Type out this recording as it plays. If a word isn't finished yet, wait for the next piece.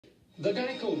The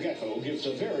Geico Gecko gives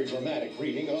a very dramatic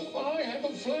reading of "I have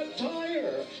a flat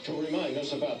tire" to remind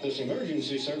us about this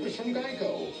emergency service from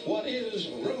Geico. What is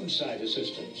roadside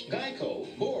assistance? Geico,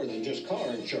 more than just car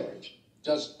insurance.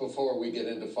 Just before we get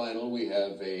into final, we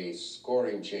have a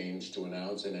scoring change to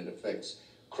announce, and it affects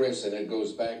Chris, and it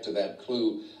goes back to that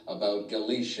clue about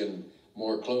Galician,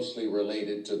 more closely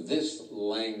related to this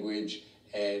language,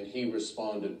 and he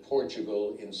responded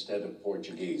Portugal instead of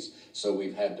Portuguese. So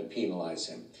we've had to penalize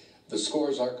him. The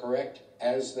scores are correct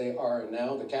as they are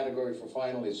now. The category for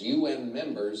final is UN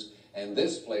members, and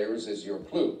this, players, is your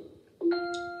clue.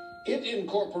 It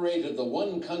incorporated the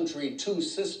one country, two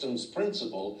systems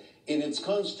principle in its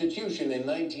constitution in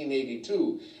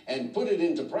 1982 and put it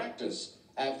into practice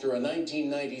after a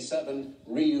 1997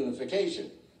 reunification.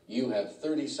 You have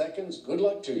 30 seconds. Good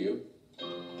luck to you.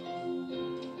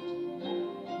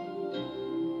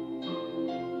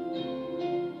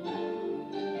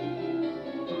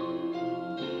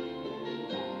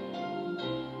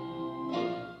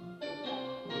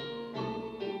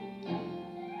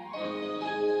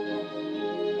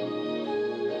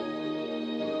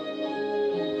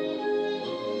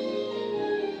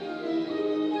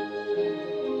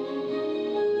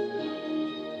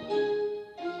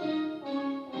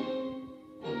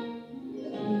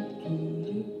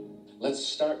 Let's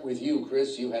start with you,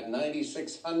 Chris. You had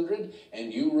 9,600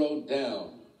 and you wrote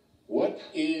down. What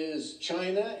is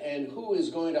China and who is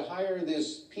going to hire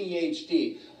this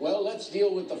PhD? Well, let's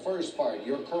deal with the first part.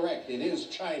 You're correct. It is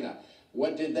China.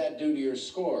 What did that do to your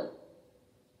score?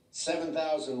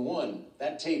 7,001.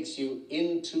 That takes you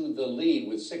into the lead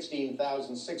with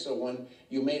 16,601.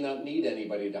 You may not need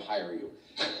anybody to hire you.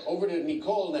 Over to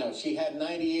Nicole now. She had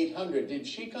 9,800. Did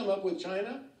she come up with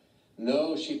China?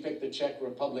 No, she picked the Czech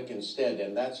Republic instead,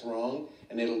 and that's wrong.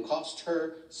 And it'll cost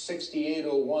her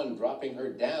 6,801, dropping her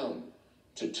down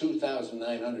to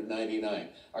 2,999.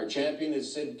 Our champion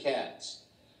is Sid Katz.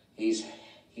 He's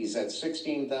at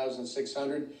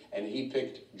 16,600, and he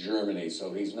picked Germany,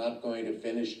 so he's not going to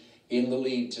finish in the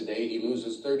lead today. He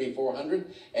loses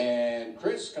 3,400. And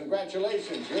Chris,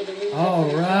 congratulations, you're the new All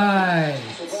right.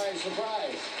 Surprise,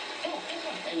 surprise.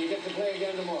 And you get to play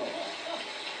again tomorrow.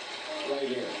 Right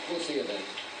here. We'll see you then.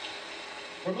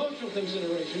 Promotional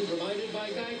consideration provided by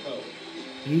Geico.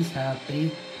 He's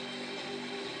happy.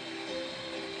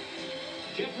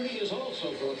 Jeopardy is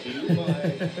also brought to you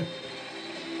by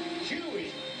Chewy,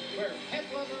 where pet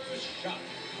lovers shop.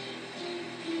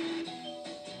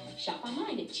 Shop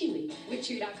online at Chewy. With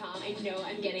Chewy.com, I know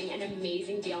I'm getting an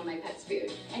amazing deal on my pet's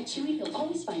food. At Chewy, you'll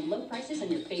always find low prices on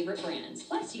your favorite brands.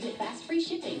 Plus, you get fast, free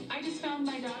shipping. I just found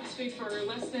my dog's food for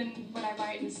less than what I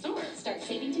buy it in the store. Start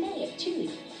saving today at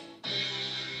Chewy.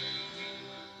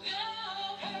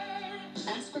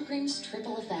 Aspercream's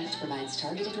triple effect provides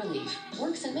targeted relief,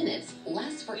 works in minutes,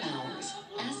 lasts for hours.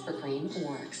 Aspercream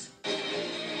works.